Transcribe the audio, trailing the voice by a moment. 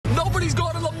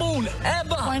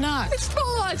ever. Why not? It's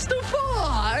far. It's too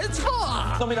far. It's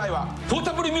far. の未来はポー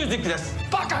タブルミュージックです。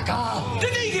バカか。出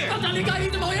ていけ。バタリがい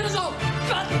てもやるぞ。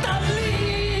バタ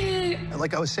リ。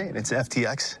Like I was saying, it's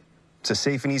FTX. It's a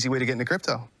safe and easy way to get into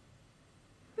crypto.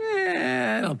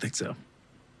 I don't think so.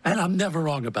 And I'm never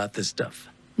wrong about this stuff.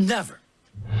 Never.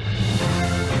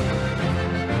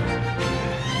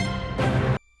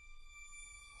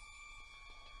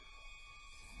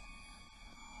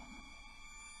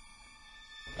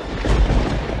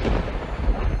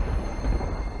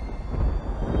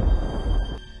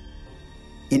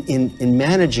 In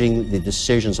managing the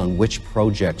decisions on which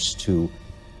projects to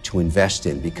invest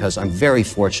in, because I'm very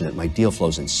fortunate, my deal flow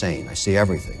is insane. I see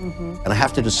everything. And I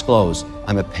have to disclose,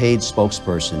 I'm a paid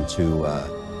spokesperson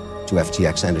to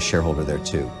FTX and a shareholder there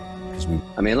too.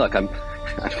 I mean, look, I'm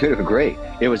going to agree.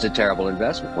 It was a terrible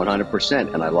investment,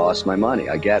 100%, and I lost my money.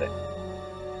 I get it.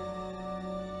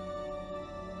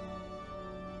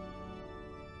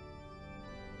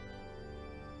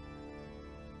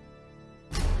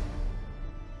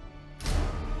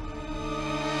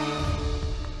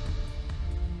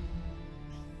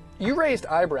 You raised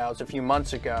eyebrows a few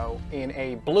months ago in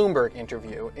a Bloomberg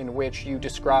interview in which you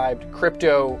described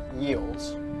crypto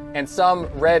yields, and some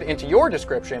read into your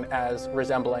description as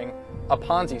resembling a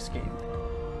Ponzi scheme.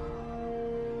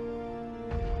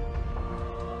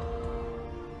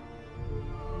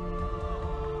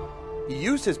 He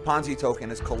used his Ponzi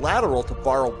token as collateral to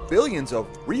borrow billions of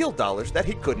real dollars that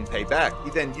he couldn't pay back. He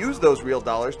then used those real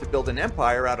dollars to build an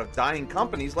empire out of dying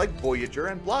companies like Voyager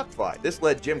and BlockFi. This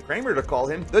led Jim Cramer to call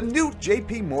him the new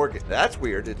JP Morgan. That's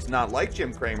weird. It's not like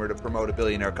Jim Cramer to promote a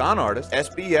billionaire con artist.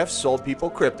 SBF sold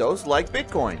people cryptos like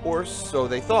Bitcoin, or so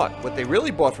they thought. What they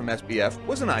really bought from SBF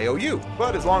was an IOU.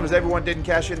 But as long as everyone didn't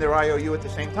cash in their IOU at the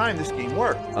same time, the scheme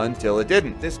worked. Until it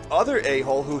didn't. This other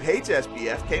a-hole who hates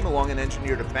SBF came along and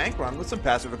engineered a bank run with some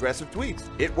passive-aggressive tweets.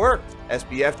 It worked.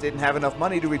 SBF didn't have enough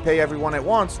money to repay everyone at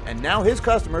once, and now his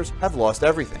customers have lost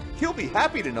everything. He'll be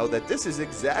happy to know that this is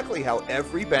exactly how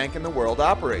every bank in the world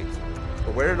operates.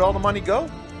 But where did all the money go?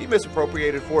 He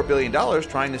misappropriated $4 billion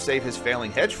trying to save his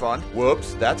failing hedge fund.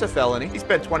 Whoops, that's a felony. He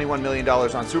spent $21 million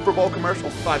on Super Bowl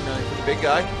commercials, $5 million for the big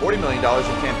guy, $40 million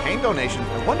in campaign donations.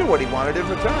 I wonder what he wanted in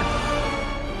return.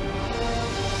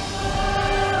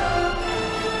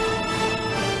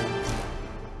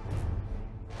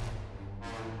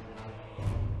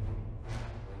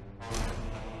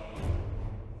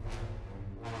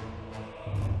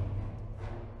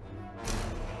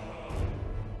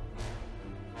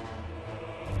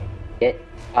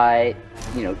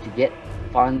 To get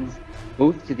funds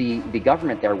both to the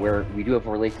government there, where we do have a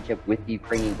relationship with the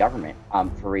Ukrainian government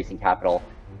for raising capital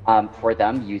for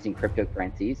them using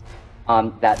cryptocurrencies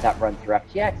that run through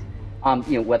FTX.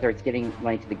 Whether it's getting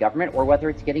money to the government or whether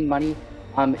it's getting money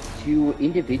to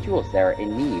individuals there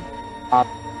in need.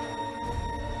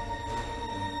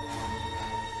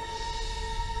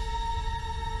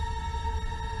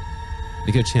 If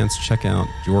you get a chance, check out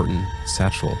Jordan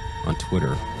Satchel on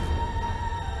Twitter.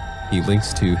 He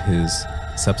links to his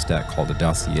Substack called The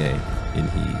Dossier, and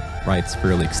he writes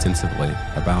fairly extensively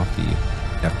about the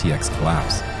FTX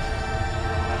collapse.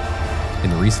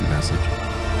 In a recent message,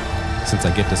 since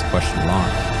I get this question a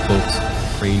lot,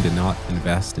 folks, Ukraine did not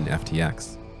invest in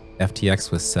FTX.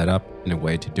 FTX was set up in a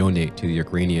way to donate to the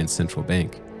Ukrainian central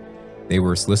bank. They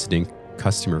were soliciting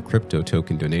customer crypto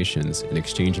token donations and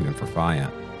exchanging them for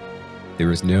fiat. There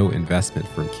was no investment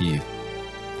from Kyiv.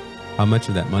 How much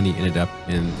of that money ended up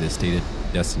in the stated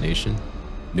destination?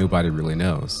 Nobody really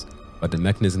knows. But the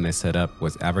mechanism they set up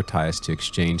was advertised to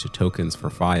exchange the tokens for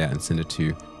fiat and send it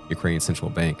to Ukrainian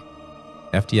central bank.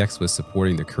 FTX was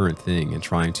supporting the current thing and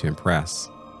trying to impress.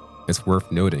 It's worth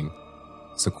noting,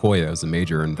 Sequoia is a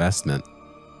major investment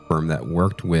firm that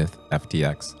worked with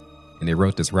FTX, and they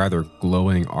wrote this rather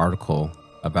glowing article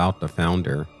about the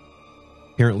founder,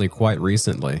 apparently quite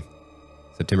recently,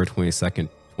 September 22nd,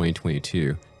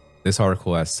 2022. This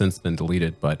article has since been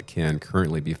deleted, but can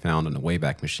currently be found on the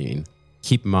Wayback Machine.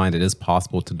 Keep in mind, it is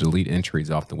possible to delete entries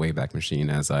off the Wayback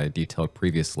Machine, as I detailed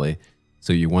previously.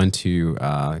 So you want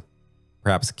to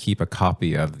perhaps keep a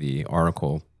copy of the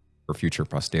article for future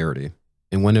posterity.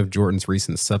 In one of Jordan's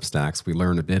recent Substacks, we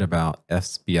learned a bit about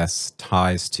SBS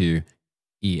ties to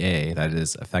EA, that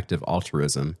is, effective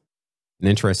altruism. An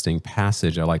interesting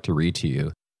passage I'd like to read to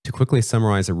you. To quickly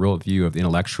summarize a real view of the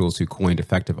intellectuals who coined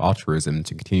effective altruism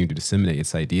to continue to disseminate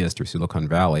its ideas through Silicon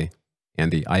Valley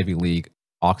and the Ivy League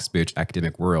Oxbridge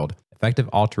academic world, effective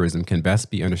altruism can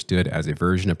best be understood as a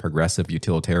version of progressive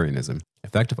utilitarianism.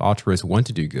 Effective altruists want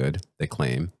to do good, they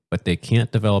claim, but they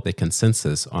can't develop a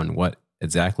consensus on what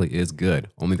exactly is good,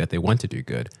 only that they want to do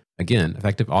good. Again,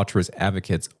 effective altruist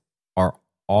advocates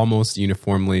almost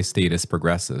uniformly statist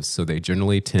progressives, so they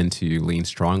generally tend to lean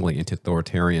strongly into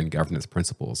authoritarian governance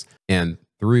principles. And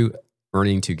through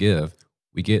earning to give,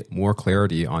 we get more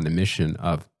clarity on the mission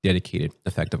of dedicated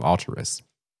effective altruists.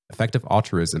 Effective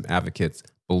altruism advocates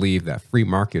believe that free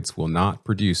markets will not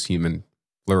produce human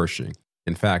flourishing.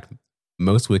 In fact,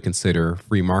 most would consider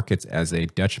free markets as a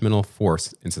detrimental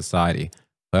force in society.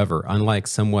 However, unlike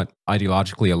somewhat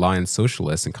ideologically aligned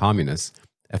socialists and communists,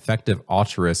 effective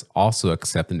altruists also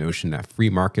accept the notion that free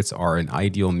markets are an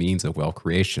ideal means of wealth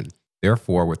creation.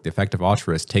 Therefore, with the effective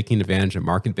altruist taking advantage of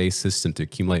market-based system to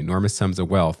accumulate enormous sums of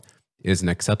wealth is an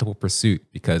acceptable pursuit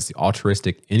because the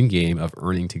altruistic endgame of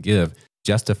earning to give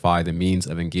justify the means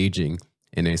of engaging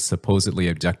in a supposedly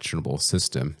objectionable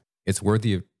system. It's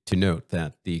worthy to note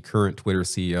that the current Twitter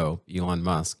CEO, Elon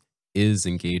Musk, is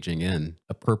engaging in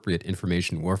appropriate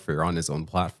information warfare on his own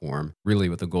platform, really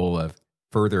with the goal of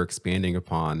further expanding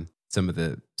upon some of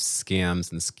the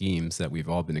scams and schemes that we've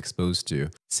all been exposed to.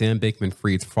 Sam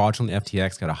Bankman-Fried's fraudulent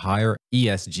FTX got a higher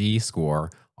ESG score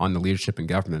on the leadership and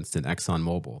governance than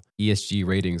ExxonMobil. ESG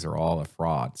ratings are all a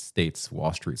fraud, states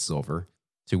Wall Street Silver,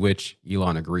 to which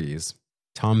Elon agrees.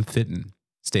 Tom Fitton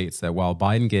states that while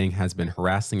Biden gang has been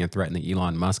harassing and threatening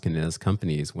Elon Musk and his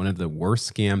companies, one of the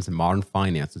worst scams in modern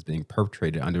finance is being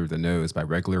perpetrated under the nose by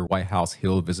regular White House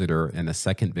Hill visitor and the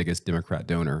second biggest Democrat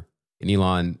donor. And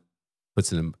Elon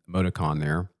puts an emoticon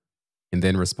there and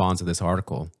then responds to this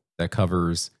article that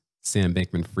covers Sam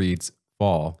Bankman-Fried's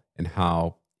fall and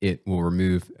how it will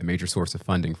remove a major source of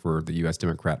funding for the U.S.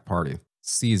 Democrat Party.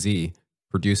 CZ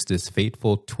produced this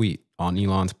fateful tweet on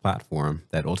Elon's platform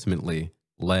that ultimately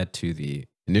led to the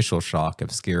initial shock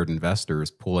of scared investors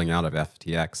pulling out of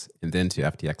FTX and then to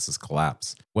FTX's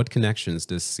collapse. What connections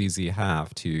does CZ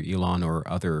have to Elon or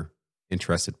other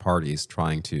interested parties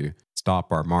trying to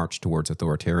stop our march towards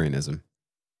authoritarianism?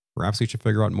 Perhaps we should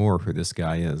figure out more who this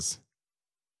guy is.